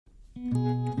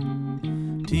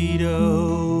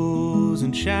Tito's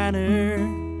and Shiner,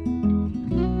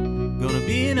 gonna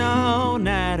be an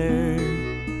all-nighter,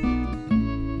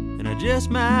 and I just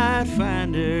might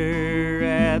find her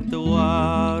at the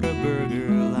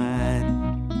Whataburger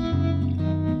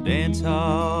line. Dance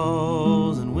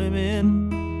halls and women,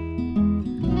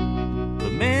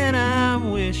 but man,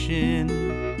 I'm wishing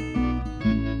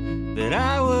that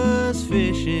I was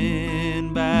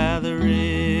fishing by the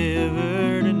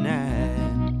river tonight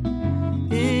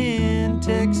in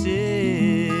Texas.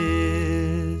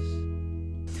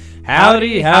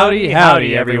 Howdy, howdy,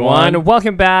 howdy, everyone.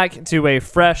 Welcome back to a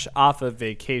fresh off of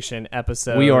vacation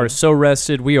episode. We are so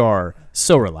rested. We are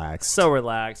so relaxed. so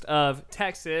relaxed of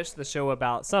Texas, the show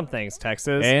about some things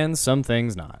Texas. And some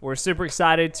things not. We're super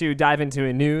excited to dive into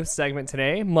a new segment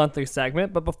today, monthly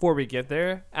segment. But before we get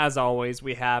there, as always,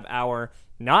 we have our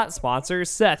not sponsor.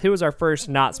 Seth, who is our first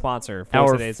not sponsor for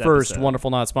Our today's first episode?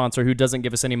 wonderful not sponsor who doesn't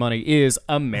give us any money is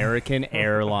American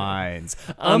Airlines.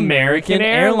 American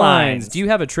Airlines. Do you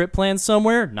have a trip planned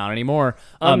somewhere? Not anymore.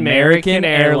 American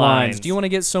Airlines. Do you want to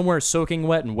get somewhere soaking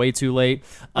wet and way too late?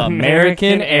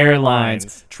 American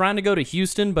Airlines. Trying to go to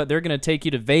Houston, but they're going to take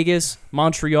you to Vegas,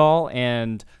 Montreal,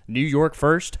 and New York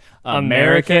first?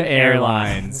 American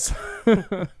Airlines. I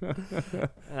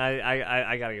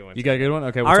got a good one. You got a good one?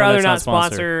 Okay, what's Our our other next not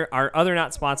sponsor, our other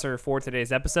not sponsor for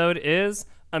today's episode is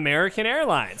American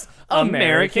Airlines.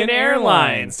 American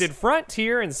Airlines. Did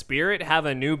Frontier and Spirit have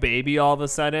a new baby all of a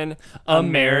sudden?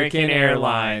 American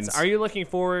Airlines. Are you looking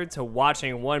forward to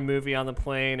watching one movie on the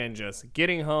plane and just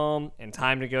getting home and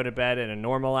time to go to bed at a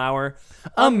normal hour?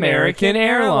 American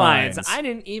Airlines. I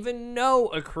didn't even know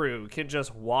a crew could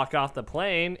just walk off the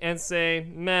plane and say,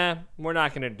 meh, we're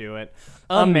not going to do it.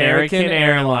 American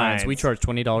Airlines. We charge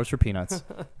 $20 for peanuts.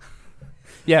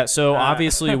 Yeah, so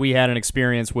obviously we had an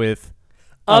experience with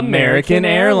American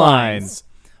Airlines.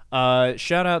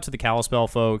 Shout out to the Kalispell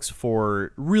folks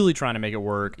for really trying to make it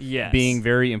work. Yes. Being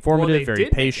very informative, very did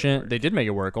make it patient. work. They did make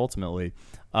it work ultimately.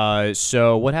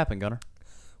 So what happened, Gunnar?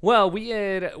 Well,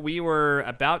 we were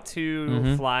about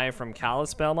to fly from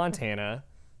Kalispell, Montana,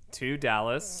 to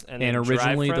Dallas, and then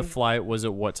originally drive the from flight was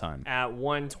at what time? at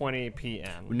 1:20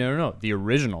 p.m. No. The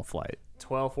original flight.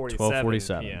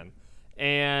 12:47 p.m.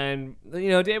 And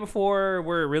day before,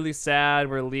 we're really sad.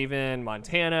 We're leaving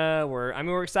Montana.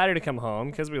 We're excited to come home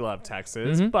because we love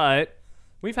Texas, but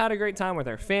we've had a great time with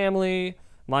our family.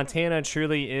 Montana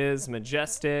truly is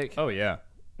majestic. Oh yeah.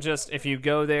 Just if you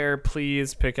go there,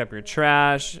 please pick up your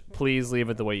trash. Please leave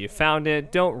it the way you found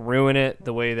it. Don't ruin it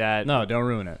the way that No, don't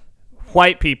ruin it.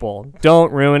 white people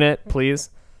don't ruin it,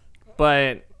 please.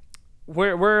 But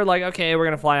we're like, okay, we're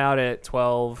gonna fly out at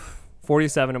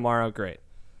 12:47 tomorrow. Great.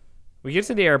 We get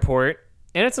to the airport,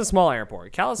 and it's a small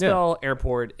airport. Kalispell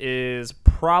Airport is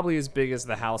probably as big as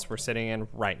the house we're sitting in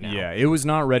right now. Yeah, it was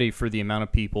not ready for the amount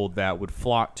of people that would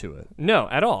flock to it. No,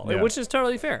 at all, Yeah. which is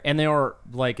totally fair. And they are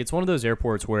it's one of those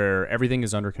airports where everything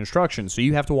is under construction, so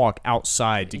you have to walk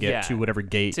outside to get to whatever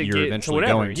gate to you're get to eventually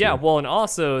whatever. going to. Yeah, well, and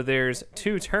also there's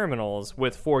 2 terminals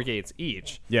with 4 gates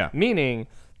each. Yeah. Meaning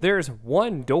there's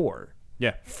one door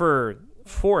Yeah. for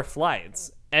 4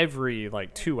 flights every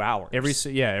 2 hours.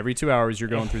 Every 2 hours you're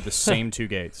going through the same 2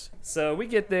 gates. So we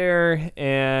get there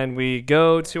and we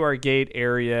go to our gate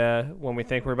area when we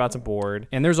think we're about to board.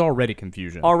 And there's already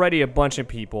confusion. Already a bunch of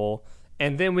people.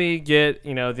 And then we get,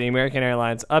 the American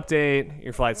Airlines update.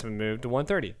 Your flight's been moved to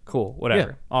 1:30. Cool,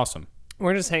 whatever. Yeah, awesome.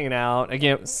 We're just hanging out.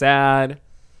 Again, sad.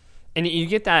 And you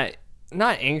get that,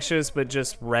 not anxious, but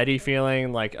just ready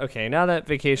feeling like, okay, now that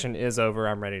vacation is over,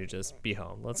 I'm ready to just be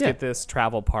home. Let's get this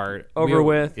travel part over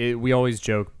with. We always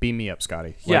joke, beam me up,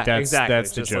 Scotty. Exactly.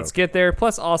 That's the just joke. let's get there.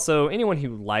 Plus, also, anyone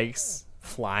who likes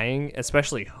flying,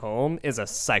 especially home, is a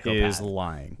psychopath. Is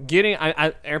lying. Getting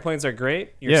airplanes are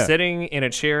great. You're sitting in a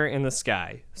chair in the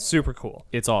sky. Super cool.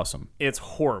 It's awesome. It's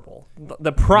horrible.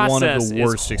 The process One of the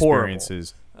worst is horrible.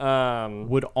 experiences.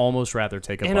 Would almost rather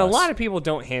take a And bus. a lot of people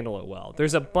don't handle it well.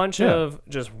 There's a bunch of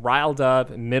just riled up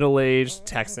middle-aged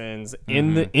Texans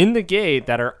in the gate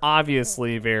that are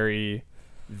obviously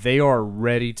They are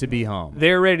ready to be home.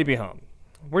 they're ready to be home.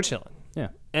 We're chilling. Yeah.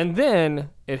 And then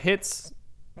it hits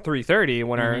 3:30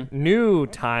 when our new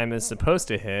time is supposed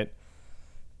to hit,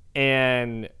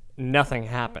 and nothing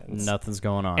happens. Nothing's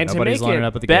going on. And Nobody's to make lining it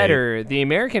up at the better, gate. the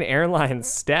American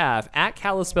Airlines staff at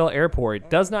Kalispell Airport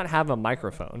does not have a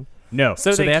microphone. No.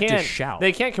 So, they have can't, to shout.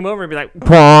 They can't come over and be like,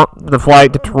 The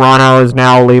flight to Toronto is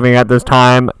now leaving at this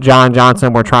time. John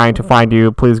Johnson, we're trying to find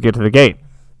you. Please get to the gate.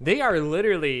 they are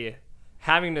literally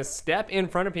having to step in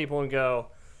front of people and go,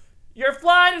 your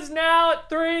flight is now at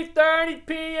 3:30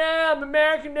 p.m.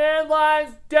 American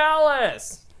Airlines,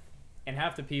 Dallas. and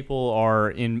half the people are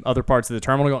in other parts of the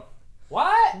terminal going,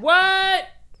 What?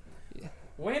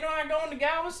 when am I going to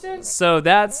Galveston? So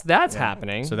that's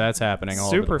happening. So that's happening all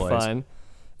Super over the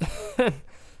place. fun.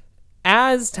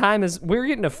 As time is, we're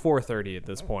getting to 4:30 at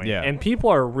this point, Yeah. and people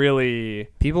are really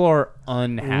People are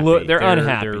unhappy. They're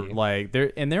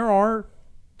unhappy. And there are,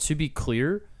 to be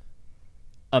clear,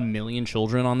 1 million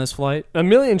children on this flight. a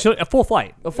million children, a full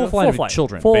flight, A full flight of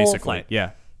children, full basically. flight.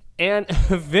 Yeah. And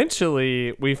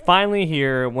eventually, we finally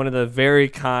hear one of the very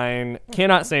kind,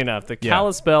 cannot say enough, the Yeah.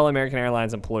 Kalispell American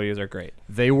Airlines employees are great.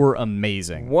 They were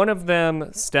amazing. One of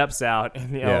them steps out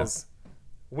and yells,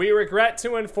 "We regret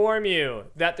to inform you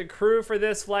that the crew for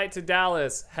this flight to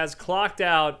Dallas has clocked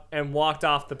out and walked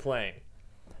off the plane."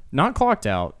 Not clocked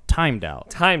out, timed out.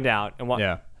 Timed out and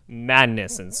Yeah.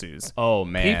 Madness ensues. Oh,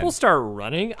 man. People start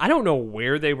running. I don't know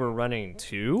where they were running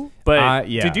to, but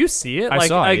yeah. did you see it? I Like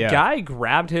saw a it, yeah. guy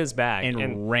grabbed his bag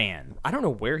and ran. I don't know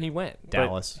where he went. but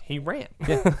Dallas. He ran.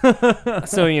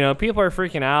 So, people are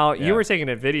freaking out. Yeah. You were taking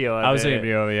a video of it. I was taking a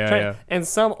video of it, yeah. And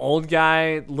some old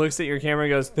guy looks at your camera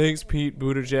and goes, "Thanks, Pete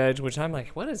Buttigieg," which I'm like,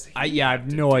 what is he? I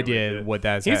have no idea what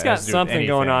that's. He's got something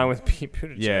going on with Pete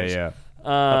Buttigieg. Yeah, yeah.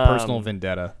 A personal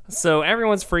vendetta. So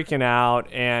everyone's freaking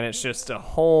out, and it's just a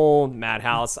whole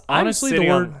madhouse. Honestly,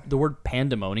 the word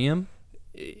pandemonium.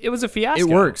 It was a fiasco. It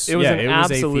works. It was Yeah, an it was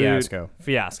a absolute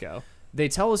fiasco. They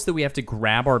tell us that we have to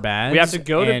grab our bags. We have to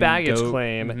go to and baggage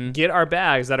claim, get our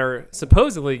bags that are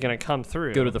supposedly going to come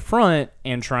through. go to the front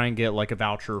and try and get like a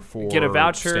voucher for get a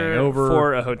voucher staying over.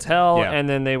 for a hotel, Yeah. and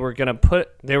then they were going to put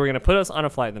us on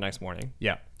a flight the next morning.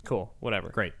 Yeah, Cool, whatever.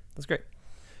 great. That's great.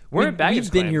 We're at baggage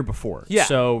We've been claim. here before, Yeah.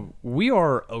 So we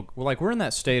are we're in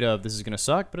that state of this is gonna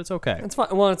suck, but it's okay. It's fine.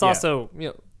 Well, it's Yeah. also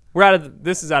we're out of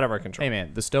this is out of our control. Hey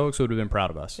man, the Stoics would have been proud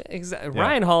of us. Exactly. Yeah.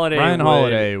 Ryan Holiday.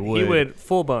 Holiday He would- would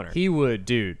full boner. He would,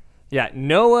 dude, Yeah.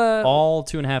 Noah. all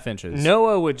 2.5 inches.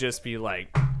 Noah would just be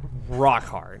like rock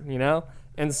hard,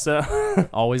 And so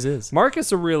always is.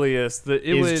 Marcus Aurelius,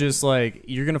 It's just like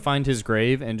you're gonna find his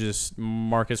grave and just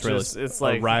Marcus Aurelius. it's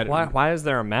like right, why is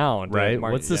there a mound? right?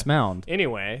 Mar- What's this yeah. mound?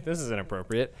 Anyway, this is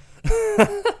inappropriate.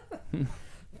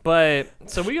 But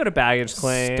so we go to baggage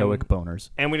claim, Stoic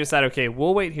boners. and we decide, okay,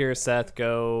 we'll wait here. Seth,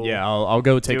 go. Yeah, I'll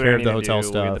go take do what care I of the need to hotel do.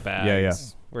 stuff. We'll get the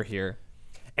bags. Yeah. We're here,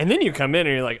 and then you come in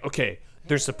and you're like, okay,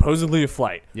 there's supposedly a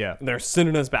flight. Yeah. and they're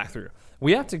sending us back through.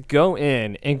 We have to go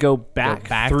in and go back,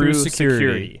 back through through security.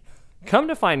 security. Come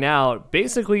to find out,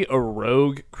 basically a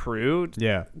rogue crew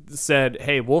Yeah. said,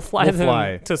 hey, we'll fly We'll them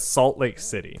fly. to Salt Lake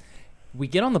City. We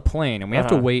get on the plane and we have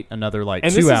to wait another like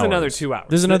And 2 this hours. is another 2 hours.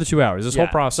 This is another 2 hours. This whole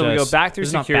Yeah. process. So we go back through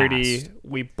is not security. fast.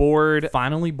 We board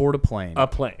Finally board a plane. a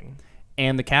plane.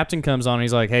 And the captain comes on and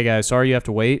he's like, "Hey guys, sorry you have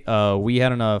to wait. We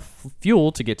had enough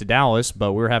fuel to get to Dallas,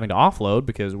 but we're having to offload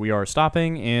because we are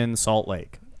stopping in Salt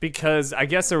Lake. Because I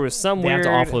guess there was some They weird...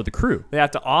 have to offload the crew. They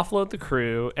have to offload the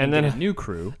crew, and Get then a new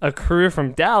crew a crew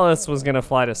from Dallas was going to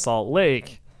fly to Salt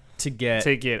Lake to get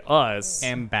to get us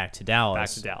and back to Dallas. back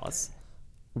to Dallas.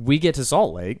 We get to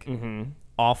Salt Lake,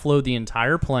 offload the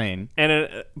entire plane.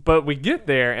 And but we get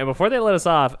there, and before they let us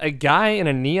off, a guy in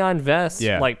a neon vest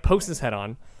Yeah. pokes his head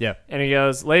on, Yeah. and he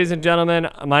goes, "Ladies and gentlemen,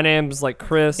 my name's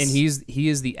Chris." And he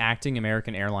is the acting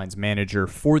American Airlines manager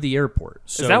for the airport.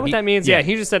 So is that what that means? Yeah,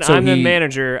 he just said, So "I'm the he-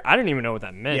 manager." I didn't even know what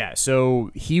that meant. Yeah,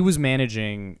 so he was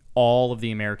managing all of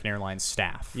the American Airlines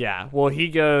staff. Yeah. Well, he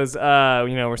goes,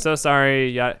 we're so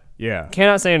sorry. Yeah.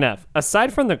 Cannot say enough.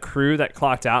 Aside from the crew that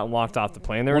clocked out and walked off the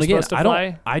plane, they were Well, again, supposed to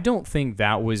fly. I don't think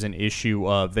that was an issue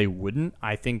of they wouldn't.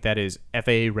 I think that is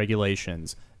FAA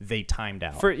regulations. They timed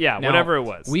out. Now, whatever it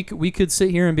was. We could sit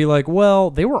here and be like,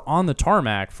 well, they were on the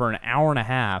tarmac for an hour and a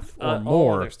half or all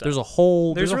more. other stuff. There's a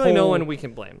whole. There's a really no whole- one we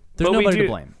can blame. There's But we nobody to do-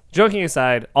 blame. Joking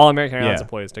aside, all American Airlines Yeah.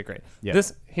 employees did great. Yeah.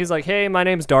 He's like, hey, my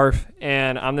name's Darf,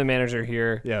 and I'm the manager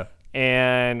here. Yeah.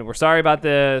 And we're sorry about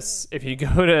this. If you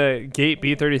go to gate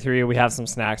B33, we have some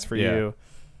snacks for Yeah. you.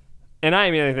 And I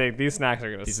immediately think these snacks are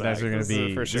going to These suck. snacks are going to This is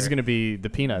be. for sure. This is going to be the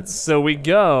peanuts. So we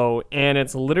go, and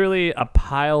it's literally a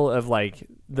pile of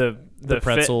the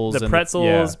pretzels and pretzels,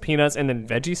 yeah. peanuts, and then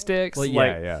veggie sticks. Well,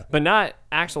 yeah. But not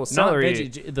actual Not celery.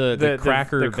 veggie, the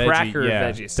cracker the veggie. cracker yeah.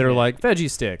 veggie stick. They're like veggie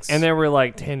sticks. And there were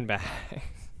like 10 bags.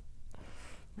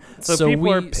 So people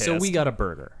we are pissed. so we got a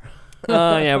burger.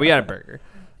 Yeah, we got a burger.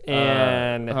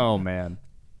 And Oh man.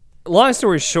 long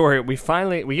story short, we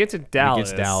get to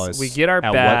Dallas. We get our At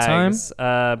what bags.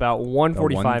 About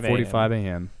 1:45 a.m. 1:45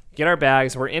 a.m. Get our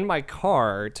bags. We're in my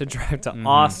car to drive to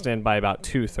Austin by about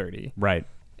 2:30. Right.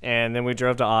 And then we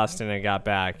drove to Austin and got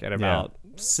back at about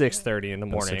 6:30 in the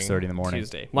morning. 6:30 in the morning.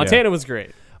 Tuesday. Montana was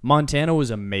great. Montana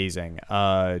was amazing.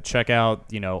 Check out,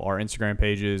 our Instagram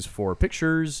pages for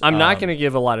pictures. I'm not going to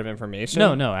give a lot of information.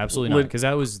 No, absolutely not, because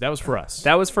that was for us.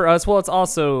 That was for us. Well, it's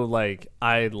also like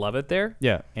I love it there.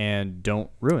 Yeah, and don't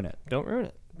ruin it. Don't ruin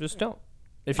it. Just don't.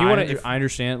 If you want to, I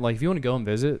understand. Like, if you want to go and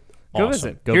visit, go awesome.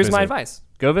 visit. Go Here's visit. my advice.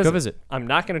 Go visit. Go visit. I'm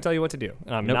not going to tell you what to do,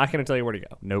 and I'm Nope. not going to tell you where to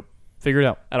go Nope. Figure it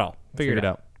out. at all. Figure it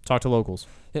out. Talk to locals.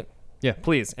 Yep. Yeah.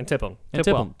 Please, and tip them. And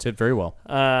tip them. Tip very well.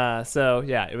 So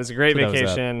yeah, it was a great So that was that.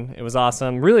 vacation. It was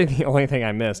awesome. Really, the only thing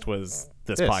I missed was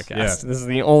this podcast. yeah. This is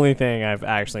the only thing I've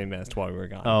actually missed while we were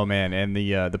gone. Oh man, and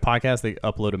the podcast they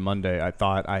uploaded Monday, I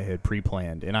thought I had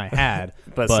pre-planned, and I had,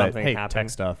 But something hey, happened. tech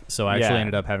stuff. So I actually Yeah.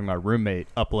 ended up having my roommate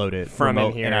upload it From in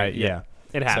remote, here, and I, yeah.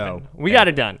 It So, happened. We yeah, got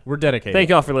it done. We're dedicated. Thank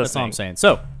y'all for That's all listening. I'm saying.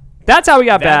 So That's how we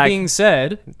got that back. being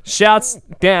said, Shouts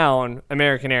down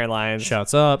American Airlines.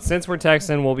 shouts up. Since we're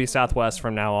Texan, we'll be Southwest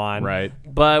from now on. Right.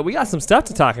 But we got some stuff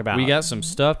to talk about. We got some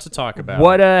stuff to talk about.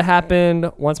 what happened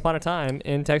once upon a time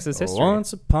in Texas history.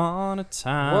 Once upon a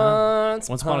time.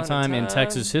 Once upon a time in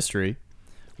Texas history.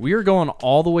 We are going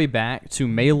all the way back to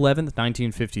May 11th,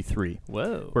 1953,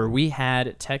 Whoa. where we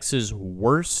had Texas'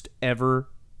 worst ever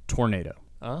tornado.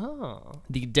 Oh.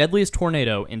 The deadliest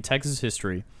tornado in Texas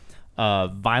history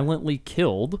violently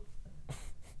killed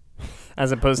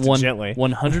As opposed to gently.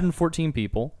 114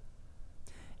 people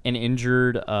and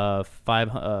injured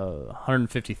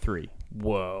 153.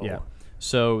 Whoa. Yeah.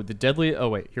 So the deadly. Oh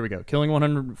wait, here we go. Killing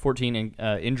 114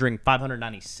 and injuring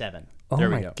 597. Oh there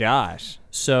my we go. gosh.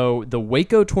 So the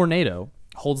Waco tornado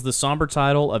holds the somber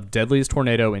title of deadliest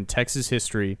tornado in Texas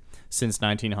history since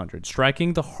 1900.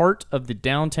 Striking the heart of the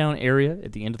downtown area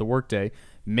at the end of the workday,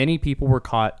 many people were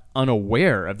caught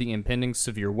unaware of the impending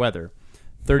severe weather.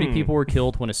 30 people were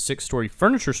killed when a 6-story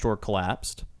furniture store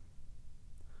collapsed,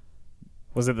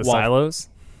 Was it the Well- silos?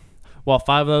 while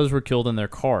 5 of those were killed in their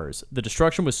cars. The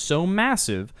destruction was so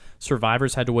massive,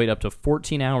 survivors had to wait up to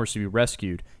 14 hours to be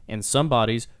rescued, and some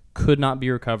bodies could not be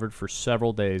recovered for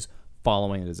several days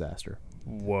following a disaster,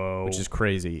 Whoa. which is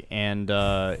crazy. And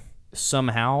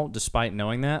somehow, despite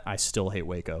knowing that, I still hate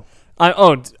Waco.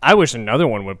 I wish another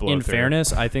one would blow In through.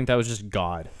 fairness, I think that was just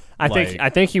God. I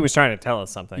think he was trying to tell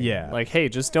us something. Yeah. Like, hey,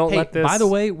 just don't Hey, let this. by the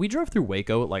way, we drove through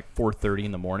Waco at like 4:30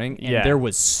 in the morning, and Yeah. there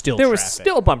was still there was traffic.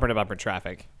 still bumper to bumper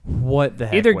traffic. What the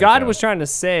heck? Either God Waco? was trying to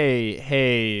say,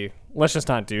 hey, let's just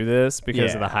not do this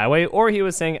because of Yeah. the highway, or he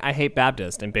was saying, I hate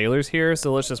Baptist and Baylor's here,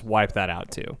 so let's just wipe that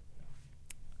out too.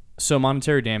 So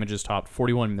monetary damages topped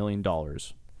 $41 million,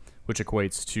 which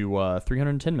equates to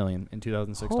 $310 million in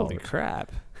 2006 Holy dollars.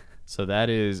 crap. So that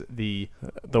is the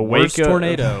Worst worst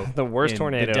tornado. The worst in-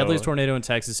 tornado. The deadliest tornado in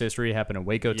Texas history happened in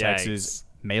Waco, Texas,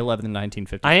 May 11th,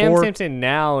 1954. I am tempted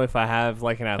now if I have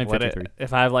like an athletic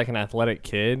 53.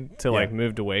 kid to like Yeah.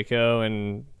 move to Waco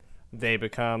and they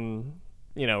become,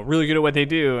 really good at what they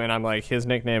do, and I'm like, his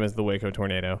nickname is the Waco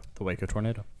Tornado. The Waco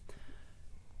tornado.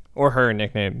 Or her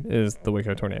nickname is the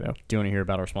Waco Tornado. Do you want to hear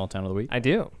about our small town of the week? I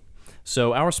do.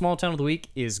 So our small town of the week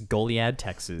is Goliad,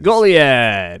 Texas.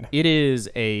 Goliad. It is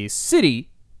a city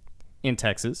in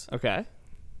Texas Okay.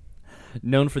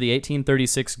 known for the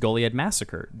 1836 Goliad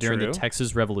Massacre during True. the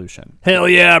Texas Revolution. Hell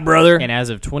yeah, brother. And as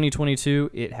of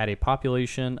 2022, it had a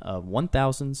population of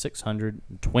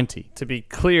 1,620. To be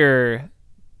clear,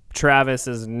 Travis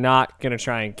is not going to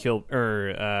try and kill,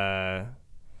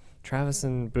 Travis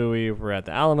and Bowie were at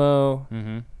the Alamo.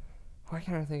 Mm-hmm. Why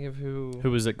can't I think of who?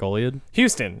 Who was at Goliad?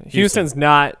 Houston. Houston's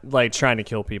not like trying to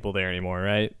kill people there anymore,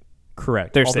 right?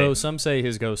 Correct. They're Although safe. some say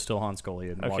his ghost still haunts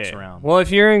Goliad and walks around. Well,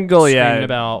 if you're in screaming Goliad,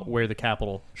 about where the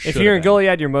capital should if you're in have been.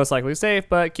 Goliad, you're most likely safe,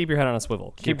 but keep your head on a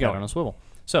swivel. Keep Keep going. on a swivel.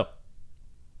 So,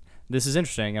 this is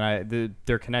interesting, and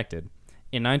they're connected.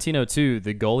 In 1902,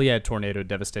 the Goliad tornado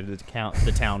devastated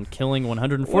the town, killing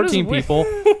 114 What is people,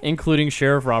 including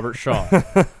Sheriff Robert Shaw.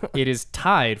 It is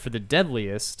tied for the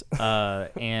deadliest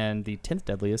and the 10th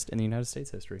deadliest in the United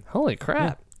States history. Holy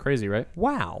crap. Crazy, right?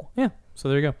 Wow. Yeah. So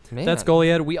there you go. Man. That's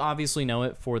Goliad. We obviously know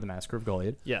it for the Massacre of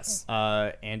Goliad. Yes.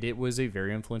 And it was a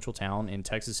very influential town in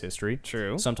Texas history.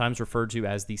 True. Sometimes referred to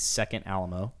as the Second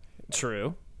Alamo.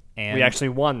 True. And We actually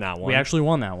won that one. we actually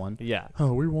won that one. Yeah.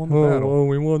 Oh, we won the battle. Oh,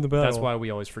 we won the battle. That's why we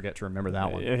always forget to remember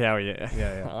that one.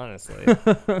 Yeah. Honestly.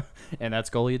 And that's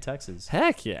Goliad, Texas.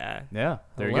 Heck yeah. Yeah,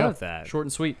 there I you go. love that. Short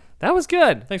and sweet. That was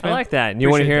good. Thanks, I man. like that. And you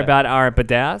want to Appreciate hear that. about our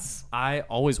badass? I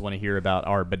always want to hear about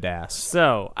our badass.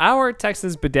 So, our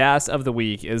Texas badass of the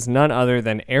week is none other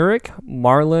than Eric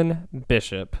Marlon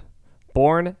Bishop,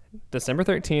 born December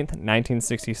 13th,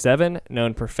 1967,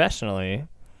 known professionally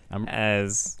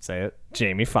as Say it.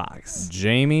 Jamie Foxx.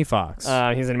 Jamie Foxx.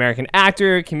 He's an American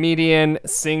actor, comedian,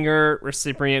 singer,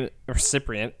 recipient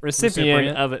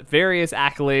of various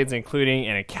accolades, including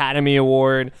an Academy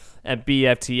Award, a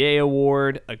BFTA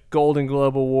Award, a Golden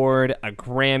Globe Award, a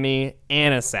Grammy,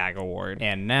 and a SAG Award.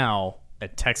 and now a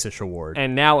Texas Award,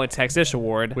 And now a Texas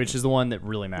Award, which is the one that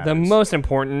really matters. the most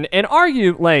important, and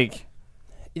argue, like,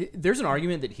 There's an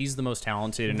argument that he's the most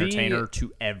talented entertainer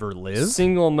to ever live.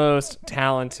 single most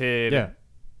talented Yeah.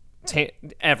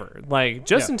 ever. Like,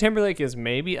 Justin Timberlake is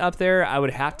maybe up there. I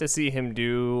would have to see him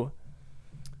do...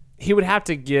 He would have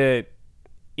to get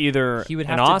either He would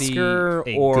an have to Oscar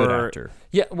be a or... good actor.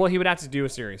 Yeah, well, he would have to do a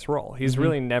serious role. He's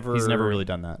really never... He's never really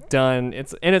done that. done...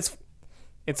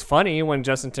 It's funny when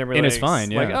Justin Timberlake... And it's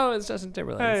fine, Like, yeah. oh, it's Justin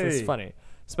Timberlake. It's Hey. funny.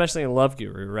 Especially in Love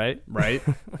Guru, right? Right?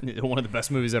 One of the best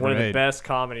movies ever One of the made. best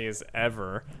comedies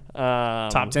ever.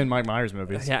 Top 10 Mike Myers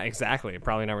movies Yeah, exactly.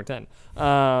 Probably number 10.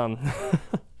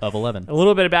 of 11. A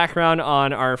little bit of background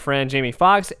on our friend Jamie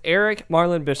Foxx. Eric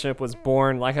Marlon Bishop was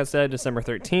born, like I said, December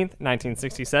 13th,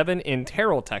 1967, in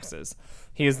Terrell, Texas.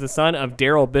 He is the son of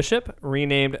Daryl Bishop,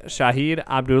 renamed Shahid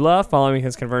Abdullah following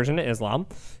his conversion to Islam,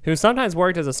 who sometimes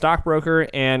worked as a stockbroker,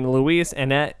 and Louise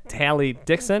Annette Talley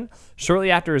Dixon.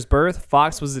 Shortly after his birth,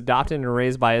 Fox was adopted and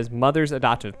raised by his mother's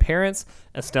adoptive parents,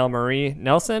 Estelle Marie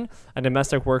Nelson, a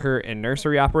domestic worker and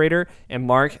nursery operator, and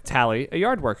Mark Talley, a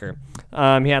yard worker.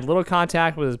 He had little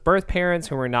contact with his birth parents,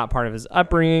 who were not part of his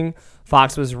upbringing.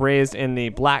 Fox was raised in the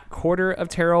Black Quarter of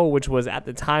Terrell, which was at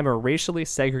the time a racially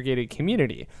segregated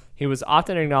community. He has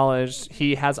often acknowledged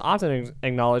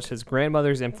his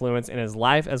grandmother's influence in his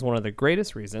life as one of the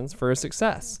greatest reasons for his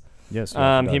success. Yes.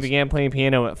 He began playing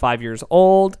piano at 5 years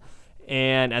old,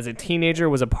 and as a teenager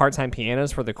was a part-time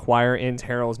pianist for the choir in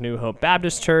Terrell's New Hope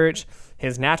Baptist Church.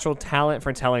 His natural talent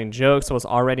for telling jokes was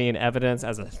already in evidence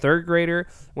as a third grader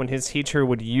when his teacher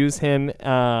would use him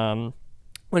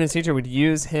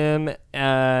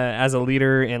as a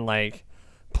leader in like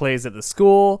plays at the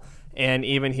school. And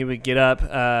even he would get up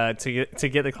to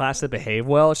get the class to behave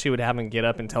well. She would have him get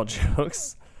up and tell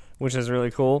jokes, which is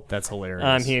really cool. That's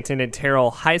hilarious. He attended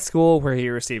Terrell High School, where he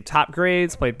received top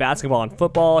grades, played basketball and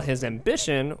football. His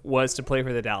ambition was to play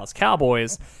for the Dallas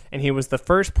Cowboys, and he was the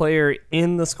first player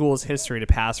in the school's history to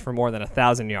pass for more than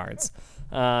 1,000 yards.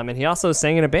 And he also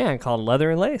sang in a band called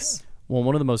Leather and Lace. Well,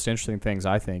 one of the most interesting things,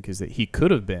 I think, is that he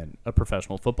could have been a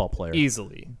professional football player.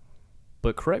 Easily.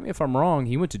 But correct me if I'm wrong,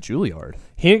 he went to Juilliard.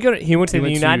 He went to the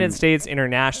went United to- States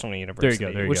International University,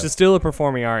 there you which go. is still a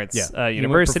performing arts He went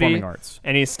university. performing arts.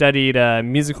 And he studied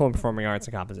musical and performing arts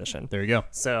and composition. There you go.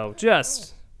 So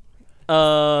just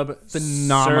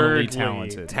Phenomenally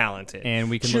absurdly talented. And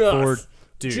we can look Just- forward...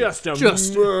 Dude, Just a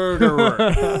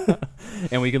murderer.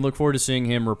 and we can look forward to seeing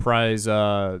him reprise,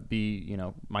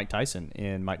 Mike Tyson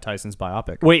in Mike Tyson's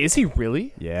biopic. Wait, is he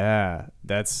really? Yeah,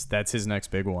 that's his next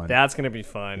big one. That's gonna be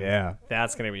fun. Yeah.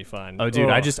 That's gonna be fun. Oh,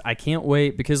 dude, Ugh. I can't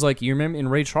wait because like you remember in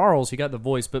Ray Charles, he got the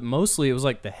voice, but mostly it was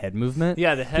like the head movement.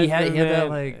 Yeah, the head He had that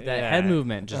movement, that yeah. head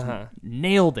movement just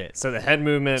nailed it. So the head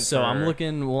movement. So I'm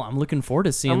looking forward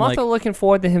to seeing. I'm like, also looking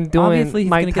forward to him doing obviously he's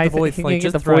Mike gonna Tyson. get the voice He's like gonna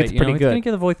get just the right. voice You know, pretty he's gonna good.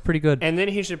 get the voice pretty good. And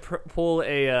then he should pull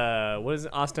a what is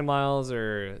it, Austin Miles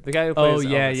or the guy who Oh plays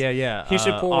yeah, Elvis. yeah, yeah. He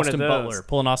should pull Austin one of those. Butler.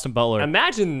 Pull an Austin Butler.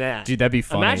 Imagine that. Dude, that'd be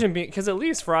funny. Imagine being because at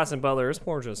least for Austin Butler, it's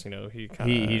more just he kind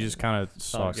of he just kind of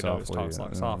talks softly.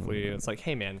 talks softly. It's like,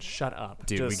 hey man, shut up,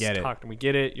 Dude, we just get it. talk. We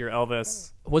get it. You're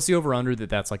Elvis. What's the over under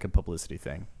that's like a publicity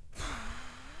thing?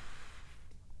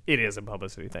 It is a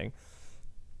publicity thing.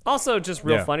 Also, just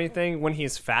real Yeah. funny thing, when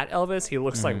he's fat Elvis, he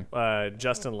looks like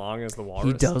Justin Long as the Walrus.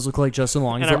 He does look like Justin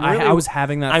Long. And I was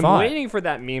having that I'm thought. waiting for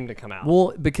that meme to come out.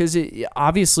 Well, because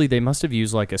obviously they must have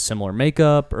used like a similar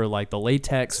makeup or like the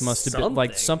latex must have been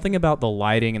like something about the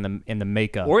lighting and the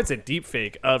makeup. Or it's a deep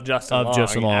fake of Justin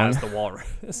Long as the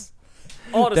Walrus.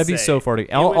 That'd be so funny.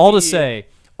 It would be-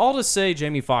 All to say,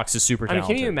 Jamie Foxx is super I mean,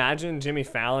 talented. can you imagine Jimmy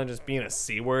Fallon just being a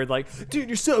C word? Like, dude,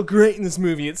 you're so great in this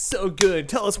movie. It's so good.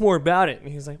 Tell us more about it.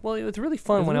 And he's like, well, it was really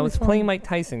fun when I was playing Mike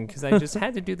Tyson because I just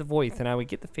had to do the voice and I would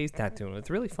get the face tattoo. And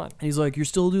it's really fun. And he's like, "You're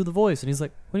still do the voice," and he's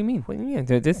like, "What do you mean? Well, yeah,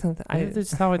 dude, this That's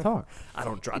just how I talk." I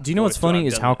don't drop. Do you know what's funny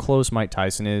is how close Mike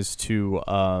Tyson is to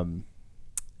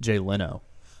Jay Leno.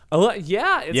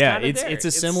 Yeah, it's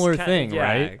a similar thing,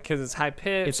 right? Because it's high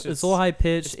pitched. It's a little high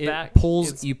pitched. It back- pulls.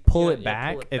 it's- You pull yeah, it yeah,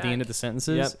 back pull it at the end back. of the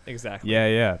sentences. Yep, exactly.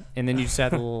 Yeah. And then you just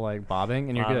have the little like bobbing,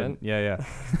 and you're Bobbing. good. Yeah.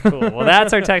 Cool. Well,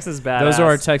 that's our Texas badass. Those are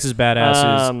our Texas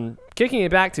badasses. Kicking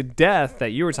it back to Death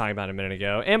that you were talking about a minute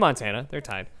ago, and Montana, they're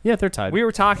tied. Yeah, they're tied. We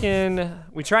were talking.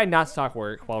 We tried not to talk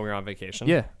work while we were on vacation.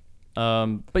 Yeah.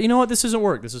 But you know what? This isn't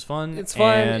work. This is fun. It's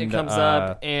fun. And, it comes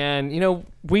up, and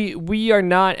we are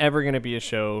not ever going to be a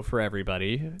show for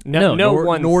everybody. No,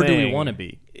 nor do we thing want to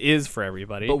be. Is for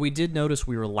everybody. But we did notice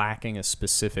we were lacking a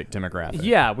specific demographic.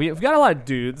 Yeah, we've got a lot of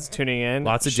dudes tuning in.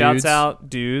 Lots of Shouts dudes. out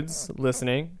dudes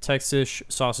listening. Texas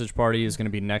Sausage Party is going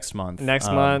to be next month. Next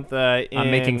month, I'm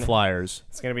making flyers.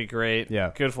 It's going to be great.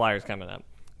 Yeah. Good flyers coming up.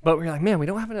 But we're like, man, we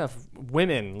don't have enough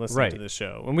women listening Right. to this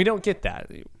show, and we don't get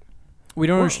that. We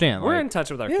don't understand. We're like, in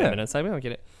touch with our yeah. feminine side. We don't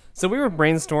get it. So we were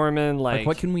brainstorming, like,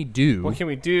 what can we do? What can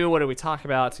we do? What do we talk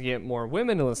about to get more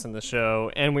women to listen to the show?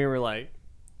 And we were like,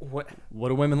 what? What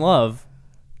do women love?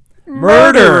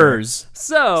 Murders.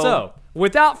 So,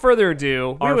 without further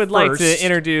ado, we Our would like first- to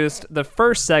introduce the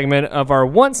first segment of our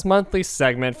once monthly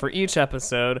segment for each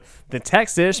episode, the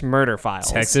Texas Murder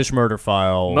Files. Texas Murder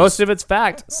Files. Most of it's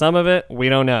fact. Some of it, we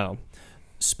don't know.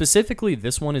 Specifically,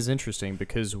 this one is interesting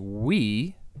because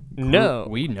we No.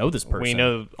 we know this person. We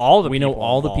know all the we people know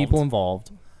all the involved. people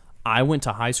involved. I went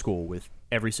to high school with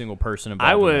every single person involved.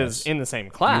 I in was this. in the same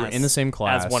class. You were in the same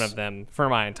class. as one of them for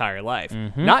my entire life.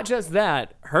 Not just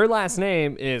that, her last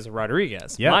name is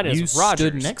Rodriguez. Yeah, Mine is you Rogers.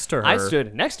 stood next to her. I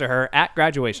stood next to her at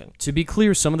graduation. To be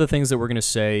clear, some of the things that we're going to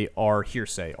say are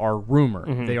hearsay, are rumor.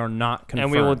 They are not confirmed.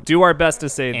 And we will do our best to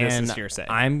say this And is hearsay.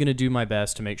 I'm going to do my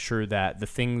best to make sure that the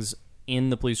things in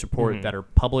the police report that are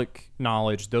public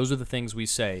knowledge, those are the things we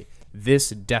say. This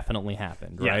definitely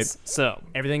happened, right? Yes. So,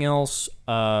 Everything else,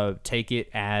 take it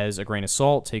as a grain of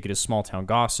salt, take it as small town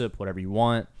gossip, whatever you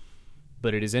want.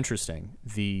 But it is interesting,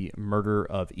 the murder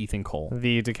of Ethan Cole.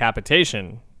 the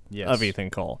decapitation Yes. of Ethan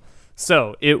Cole.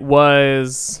 So, it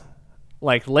was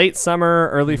like late summer,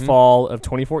 early fall of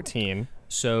 2014.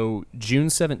 So June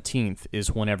 17th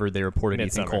is whenever they reported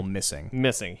Midsummer. Ethan Cole missing.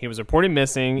 Missing. He was reported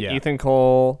missing. Yeah. Ethan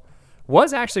Cole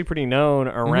was actually pretty known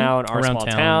around our Around small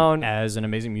town. as an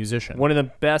amazing musician. One of the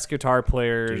best guitar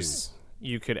players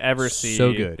you could ever see.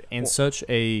 So good. And such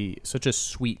a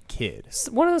sweet kid.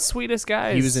 One of the sweetest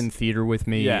guys. He was in theater with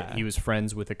me. Yeah. He was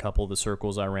friends with a couple of the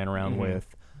circles I ran around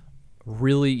with.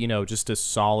 Really, just a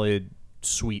solid,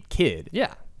 sweet kid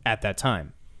Yeah. at that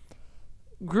time.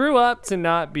 Grew up to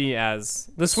not be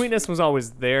as... The sweetness was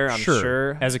always there, I'm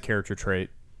sure. As a character trait.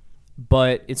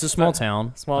 But it's a small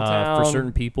town. Small For town.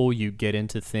 certain people, you get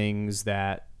into things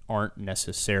that aren't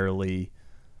necessarily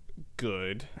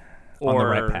Good. on the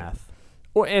right path.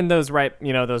 And those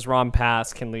those wrong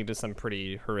paths can lead to some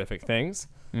pretty horrific things.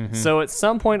 So at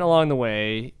some point along the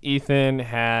way, Ethan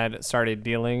had started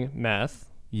dealing meth.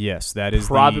 Yes, that is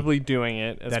Probably doing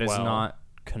it as that well. is not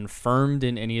confirmed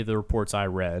in any of the reports I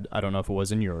read. I don't know if it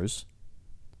was in yours.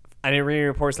 I didn't read any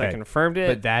reports that Okay. confirmed it.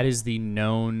 But that is the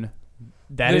known.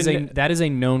 That The is a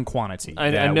known quantity.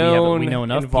 a that known we know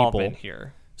enough involvement people.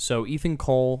 here. So Ethan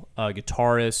Cole, a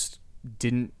guitarist,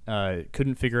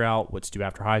 couldn't figure out what to do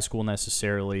after high school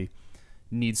necessarily.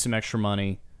 Needs some extra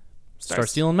money.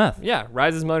 Starts stealing meth. Yeah,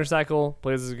 rides his motorcycle,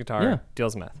 plays his guitar, Yeah.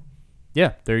 deals meth.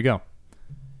 Yeah, there you go.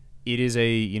 It is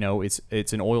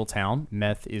it's an oil town.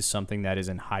 Meth is something that is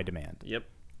in high demand. Yep.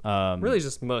 Really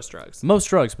just most drugs. Most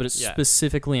drugs, but it's Yeah.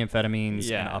 specifically amphetamines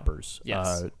Yeah. and uppers.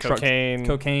 Yes. Truck- Cocaine,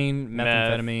 cocaine, meth,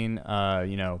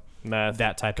 methamphetamine, Meth,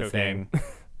 that type cocaine. of thing.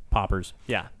 Poppers.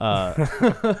 Yeah.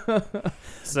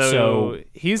 So- So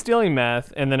he's dealing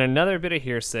meth, and then another bit of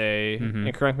hearsay,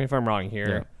 and correct me if I'm wrong here.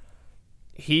 Yeah.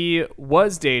 He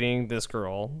was dating this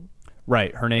girl.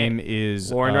 Right. Her name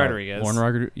is Lauren Rodriguez. Lauren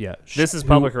Rodriguez. Yeah. This is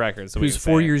public record. So we Who's can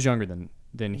 4 say it. years younger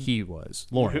than he was.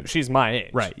 Lauren. She's my age.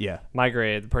 Right. Yeah. My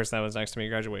grade, the person that was next to me at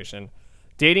graduation.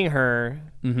 Dating her,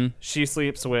 she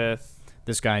sleeps with,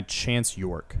 This guy Chance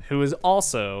York, who is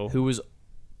also, who was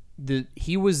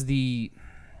the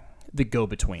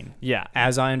go-between. yeah,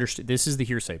 As I understand, this is the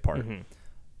hearsay part.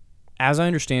 As I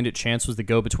understand it, Chance was the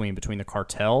go-between between the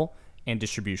cartel and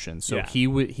distribution. So Yeah. he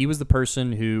was the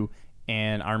person who,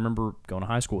 and I remember going to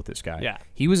high school with this guy. Yeah.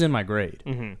 He was in my grade.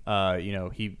 I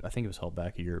think it was held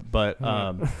back a year, but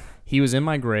he was in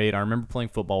my grade. I remember playing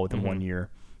football with him one year,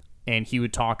 and he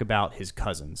would talk about his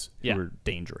cousins Yeah. who were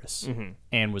dangerous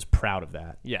and was proud of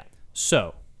that. yeah,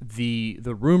 So the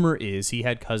rumor is he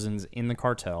had cousins in the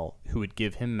cartel who would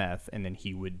give him meth and then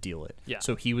he would deal it. Yeah.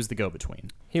 So he was the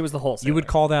go-between. he was the wholesaler. You would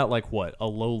call that like what? A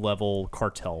low-level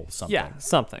cartel something. yeah,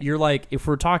 something. You're like, if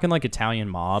we're talking like Italian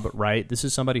mob, right? This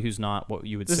is somebody who's not what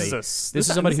you would This say. is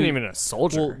somebody who isn't even a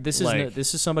soldier. Well, this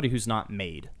is somebody who's not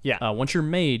made. Yeah. Once you're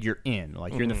made, you're in.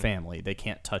 Like you're in the family. They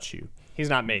can't touch you. he's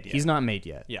not made yet. He's not made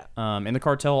yet. Yeah. And the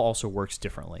cartel also works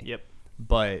differently. Yep.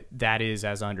 But that is,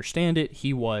 as I understand it,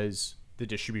 he was the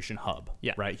distribution hub.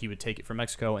 Yeah. Right. He would take it from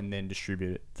Mexico and then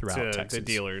distribute it throughout To Texas.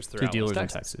 dealers To throughout dealers in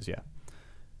Texas. Texas.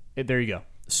 Yeah. There you go.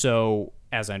 So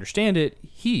as I understand it,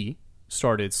 he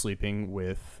started sleeping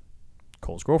with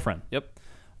Cole's girlfriend. Yep.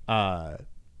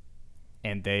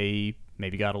 And they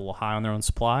maybe got a little high on their own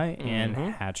supply and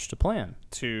hatched a plan.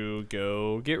 To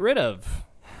go get rid of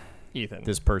Ethan.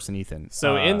 This person, Ethan.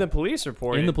 So in the police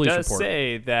report, in the police it does report.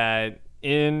 say that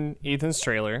in Ethan's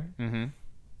trailer,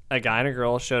 a guy and a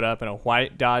girl showed up in a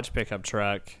white Dodge pickup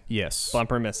truck, Yes.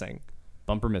 bumper missing.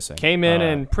 Bumper missing. Came in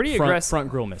and pretty aggressive. Front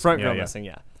grill missing. Front Yeah, grill yeah. missing,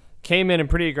 yeah. Came in and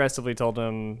pretty aggressively told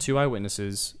him, Two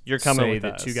eyewitnesses You're coming say with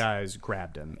that us. two guys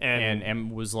grabbed him And-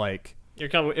 and was like, "You're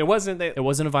coming." It wasn't that. it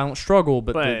wasn't a violent struggle,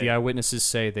 but But- the eyewitnesses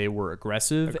say they were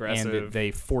aggressive and Aggressive. that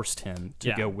they forced him to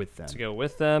Yeah, go with them. to go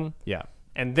with them, Yeah.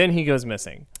 and then he goes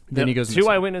missing. Then he goes Two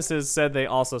missing. eyewitnesses said they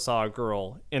also saw a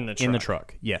girl in the truck. In the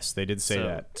truck. Yes, they did say So,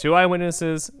 that. Two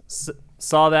eyewitnesses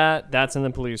saw that. That's in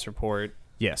the police report.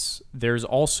 Yes. There's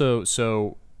also,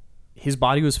 so his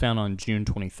body was found on June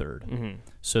 23rd.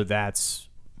 So that's,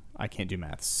 I can't do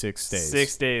math, 6 days.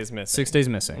 6 days missing. 6 days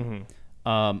missing.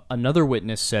 Another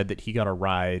witness said that he got a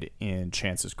ride in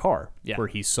Chance's car Yeah. where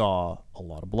he saw a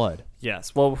lot of blood.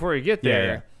 Yes. Well, before we get there,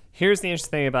 Yeah. here's the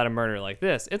interesting thing about a murder like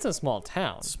this. It's a small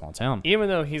town. It's a small town. Even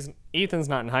though Ethan's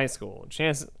not in high school,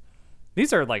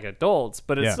 these are like adults,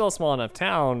 but it's Yeah. still a small enough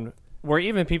town where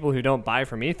even people who don't buy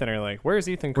from Ethan are like, "Where's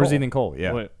Ethan Cole?" Where's Ethan Cole?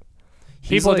 Yeah. What-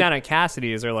 He's People like- down at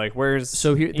Cassidy's are like, "Where's?"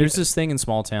 So here, there's Ethan?" this thing in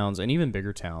small towns and even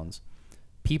bigger towns.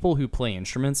 People who play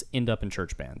instruments end up in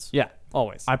church bands. Yeah,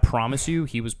 always. I promise you,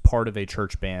 he was part of a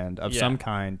church band of Yeah. some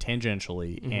kind,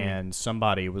 tangentially, and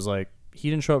somebody was like, he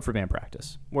didn't show up for band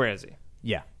practice. Where is he?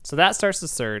 Yeah. So that starts the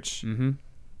search.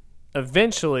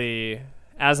 Eventually,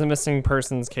 as the missing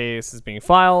persons case is being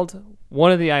filed,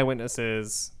 one of the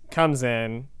eyewitnesses comes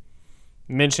in,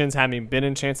 mentions having been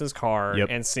in Chance's car Yep.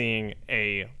 and seeing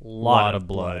a lot of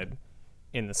blood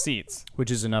in the seats. Which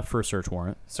is enough for a search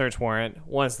warrant. Search warrant.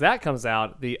 Once that comes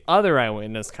out, the other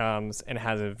eyewitness comes and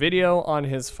has a video on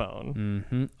his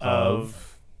phone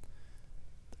of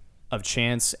Of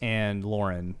Chance and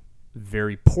Lauren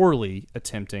very poorly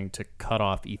attempting to cut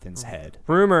off Ethan's head.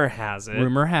 rumor has it.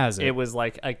 Rumor has it. It was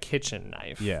like a kitchen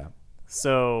knife. Yeah.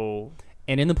 So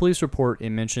And in the police report,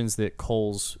 it mentions that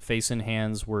Cole's face and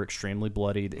hands were extremely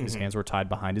bloody, that his hands were tied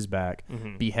behind his back.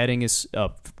 Beheading is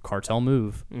a cartel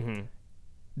move.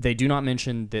 They do not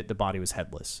mention that the body was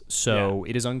headless. So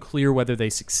it is unclear whether they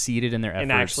succeeded in their efforts.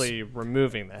 and actually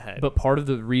removing the head. But part of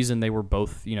the reason they were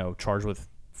both, charged with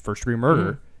first-degree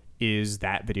murder is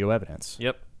that video evidence.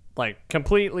 Yep. Like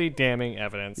completely damning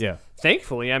evidence. Yeah.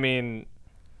 Thankfully, I mean,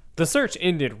 the search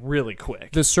ended really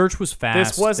quick. The search was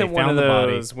fast. This wasn't They one of found the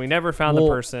body. those. We never found the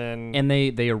Well, person. And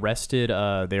they arrested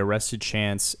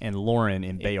Chance and Lauren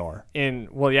in Bayard.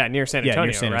 Near San Yeah, Antonio,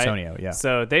 near San right? Antonio, yeah.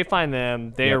 So they find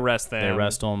them. They Yep. arrest them. They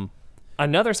arrest them.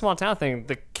 Another small town thing.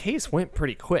 The case went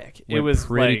pretty quick. It Went was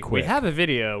pretty like, quick. we have a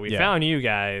video. We Yeah. found you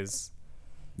guys.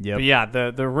 Yep. But yeah,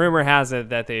 the rumor has it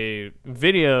that they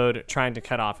videoed trying to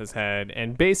cut off his head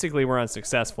and basically were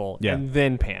unsuccessful Yeah. and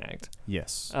then panicked.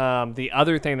 Yes. The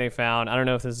other thing they found, I don't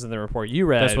know if this is in the report you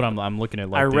read. That's what I'm looking at.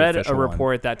 Like I the read a official one.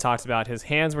 report that talks about his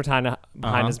hands were tied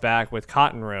behind his back with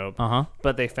cotton rope,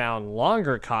 but they found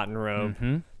longer cotton rope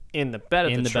in the bed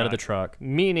of in the the truck, bed of the truck,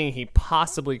 meaning he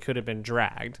possibly could have been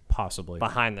dragged possibly.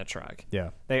 behind the truck. Yeah.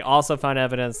 They also found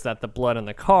evidence that the blood in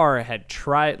the car had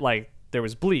tried, like there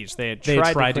was bleach. They had They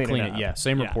tried, tried to to clean it it. up. Yeah.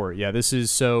 Same report. Yeah. This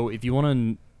is so. If you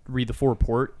want to read the full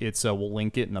report, it's we'll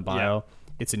link it in the bio. Yeah.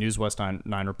 It's a News West 9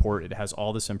 report. It has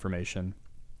all this information.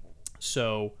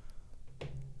 So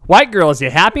White girls, you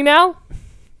happy now?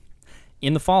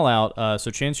 in the fallout,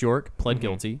 so Chance York pled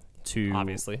guilty to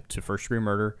Obviously. to first-degree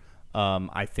murder.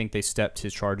 I think they stepped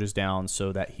his charges down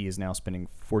so that he is now spending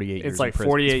 48 years It's like in prison.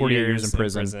 48, It's 48 years in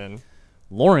prison. prison.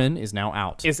 Lauren is now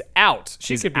out. Is out.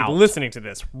 She She's could be out. listening to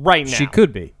this right now. She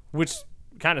could be. Which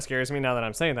kind of scares me now that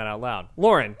I'm saying that out loud.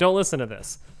 Lauren, don't listen to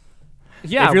this.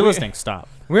 Yeah, If you're we- listening, stop.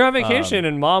 We were on vacation,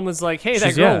 and Mom was like, "Hey, that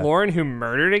she's- girl yeah. Lauren who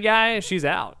murdered a guy, she's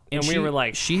out." And we she, were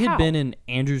like, she had "How?" been in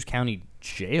Andrews County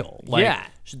jail. Like, Yeah.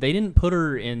 they didn't put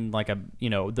her in like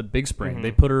the Big Spring.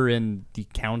 They put her in the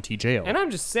county jail. And I'm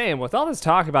just saying, with all this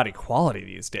talk about equality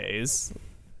these days,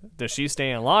 does she stay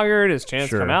in longer? Does Chance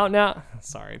Sure. come out now?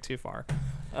 Sorry, too far.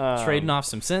 Trading off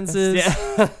some sentences.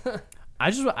 Yeah. I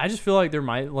just feel like there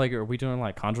might are we doing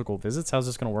like conjugal visits? How's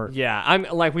this gonna work? Yeah, I'm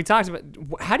like we talked about.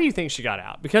 How do you think she got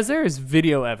out? Because there is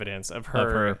video evidence of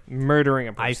her, murdering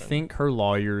a person. I think her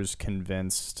lawyers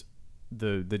convinced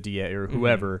the DA or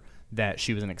whoever that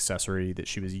she was an accessory, that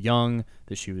she was young,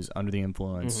 that she was under the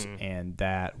influence, and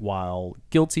that while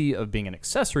guilty of being an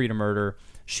accessory to murder,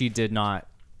 she did not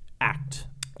act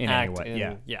in any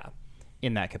way. Yeah.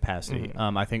 In that capacity.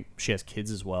 I think she has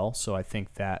kids as well, so I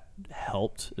think that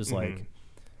helped. Is like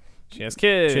She has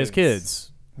kids. She has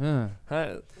kids. Uh,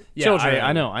 Yeah, children.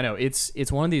 I know.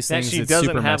 It's one of these That things she that's doesn't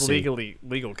super have messy.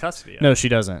 legal custody of. No, she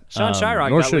doesn't. Sean Shyrock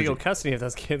nor got should legal you. custody of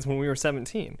those kids when we were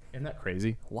 17. Isn't that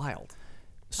crazy? Wild.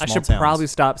 Small I should towns. probably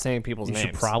stop saying people's You names.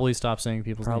 should probably stop saying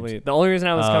people's Probably. names. The only reason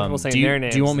I was comfortable saying do you, their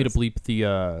names. Do you want me to is- bleep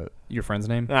the your friend's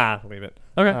name? leave it.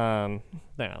 Okay.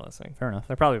 They're not listening. Fair enough.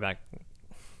 They're probably back.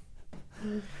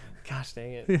 Gosh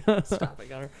dang it! Stop it,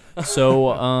 Gunner.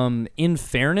 So, in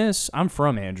fairness, I'm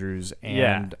from Andrews,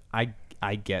 and Yeah.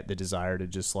 I get the desire to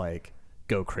just like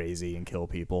go crazy and kill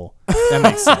people. That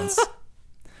makes sense.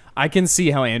 I can see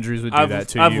how Andrews would do that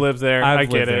to I've you. lived there. I've I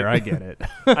lived get there. it. I get it.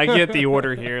 I get the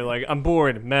order here. Like I'm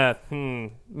bored. Meth.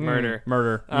 Murder.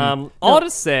 Murder. All to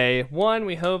say, one,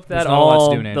 we hope that There's not a lot to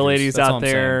all do in the Andrews. ladies That's all out I'm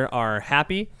there are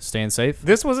happy. Staying safe.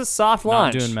 This was a soft Not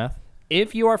launch. doing meth.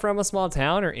 If you are from a small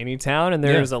town or any town and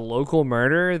there's a local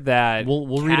murder that We'll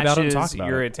read about it and catches talk about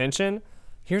your it. attention,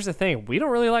 here's the thing. We don't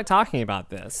really like talking about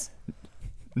this.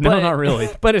 No, But- not really.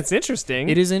 But it's interesting.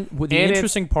 It isn't. Well, the And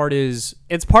interesting part is,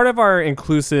 It's part of our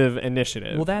inclusive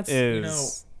initiative. Well, that's, you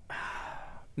is,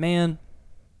 man,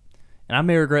 and I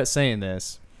may regret saying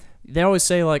this. They always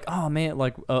say like, "Oh man,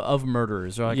 like of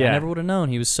murderers." Or like, Yeah. I never would have known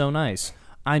he was so nice.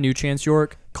 I knew Chance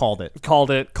York. Called it. called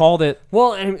it. Called it.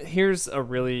 Well, and here's a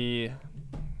really.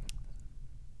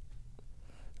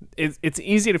 It's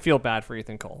easy to feel bad for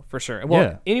Ethan Cole, for sure. Well,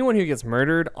 Yeah. anyone who gets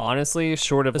murdered, honestly,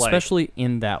 short of Especially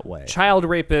in that way, like child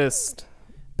rapist,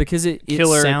 because it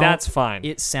killer, sound- that's fine.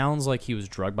 It sounds like he was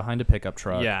drugged behind a pickup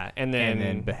truck. yeah, and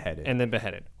then beheaded. And then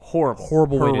beheaded. Horrible.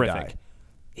 Horrible way to Horrific. die.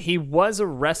 He was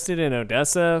arrested in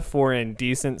Odessa for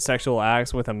indecent sexual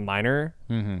acts with a minor,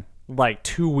 like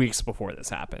 2 weeks before this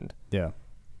happened. Yeah.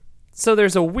 So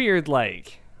there's a weird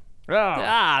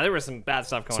there was some bad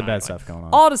stuff going on. Some bad anyway. stuff going on.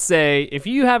 All to say, if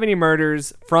you have any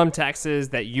murders from Texas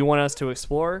that you want us to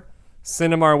explore,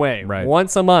 send them our way. Right.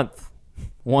 Once a month.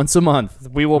 Once a month.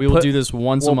 We will do this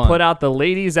once a We'll month. put out the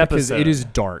ladies because episode. it is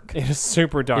dark. It is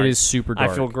super dark. It is super I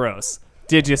dark. feel gross.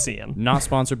 Did you see him? Not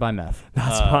sponsored by meth.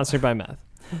 Not sponsored by meth.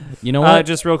 You know what?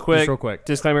 Just real quick.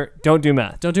 Disclaimer: don't do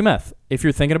meth. Don't do meth. If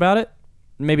you're thinking about it,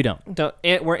 maybe don't.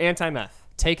 We're anti-meth.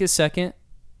 Take a second,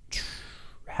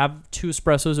 have 2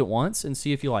 espressos at once, and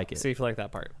see if you like it. See if you like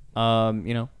that part.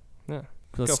 You know, Yeah.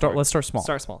 let's Go start. for it. Let's start small.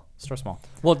 Start small. Start small.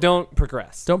 Well, don't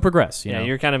progress. Don't progress. You Yeah, know.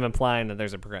 you're kind of implying that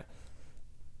there's a progress.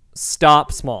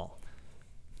 Stop small.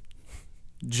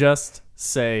 Just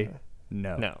say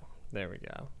no. No. There we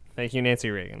go. Thank you, Nancy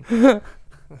Reagan.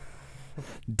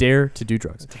 Dare to do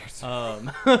drugs. Do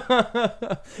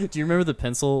you remember the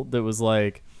pencil that was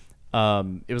like,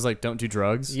 it was like don't do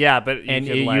drugs? Yeah, but And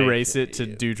could, you like, erase it to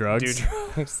do drugs. Do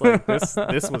drugs. Like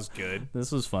this was good.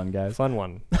 This was fun, guys. Fun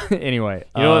one. Anyway,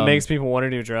 You know what makes people want to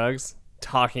do drugs?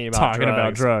 Talking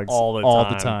about drugs all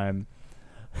the time.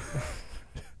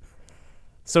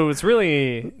 So it's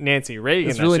really Nancy Reagan.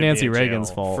 It's that really should be Nancy in jail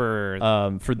Reagan's fault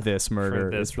for this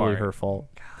murder. this It's really part. her fault.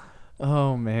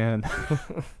 Oh man,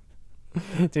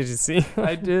 Did you see?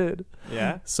 I did.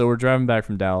 Yeah. So we're driving back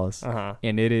from Dallas, Uh-huh.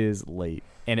 and it is late.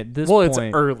 And at this Well, point,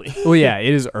 it's early. well, yeah,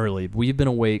 it is early. We've been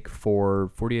awake for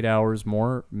 48 hours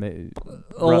more.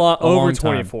 A lot over long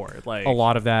time. 24. Like A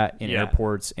lot of that in Yeah.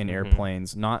 airports and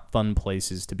airplanes, not fun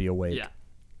places to be awake. Yeah.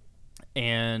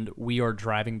 And we are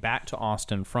driving back to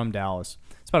Austin from Dallas.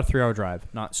 It's about a 3-hour drive,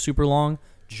 not super long,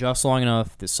 just long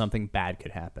enough that something bad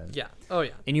could happen. Yeah. Oh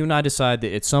yeah. And you and I decide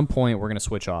that at some point we're going to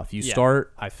switch off. You Yeah.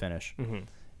 start, I finish. Mm-hmm.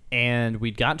 And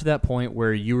we'd gotten to that point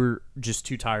where you were just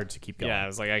too tired to keep going. Yeah. I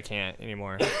was like, I can't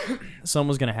anymore. Something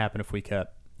was going to happen if we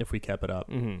kept it up.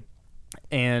 Mm-hmm.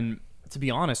 And to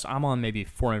be honest, I'm on maybe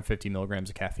 450 milligrams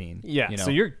of caffeine. Yeah. you know?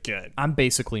 So you're good. I'm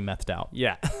basically methed out.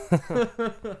 Yeah.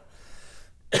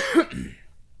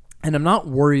 And I'm not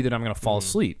worried that I'm going to Mm-hmm. fall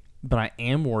asleep, but I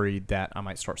am worried that I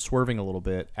might start swerving a little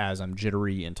bit as I'm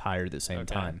jittery and tired at the same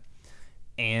time.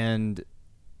 And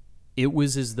it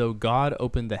was as though God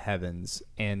opened the heavens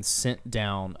and sent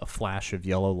down a flash of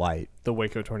yellow light, The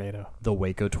Waco tornado. the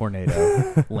Waco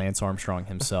tornado, Lance Armstrong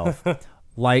himself.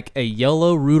 Like a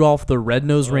yellow Rudolph the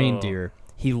Red-Nosed Reindeer,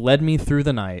 he led me through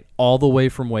the night all the way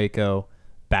from Waco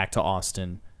back to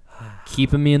Austin,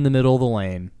 keeping me in the middle of the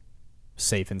lane,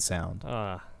 safe and sound.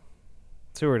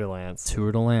 Tour de Lance.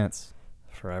 Tour de Lance.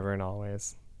 Forever and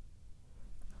always.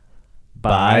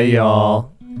 Bye,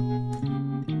 y'all.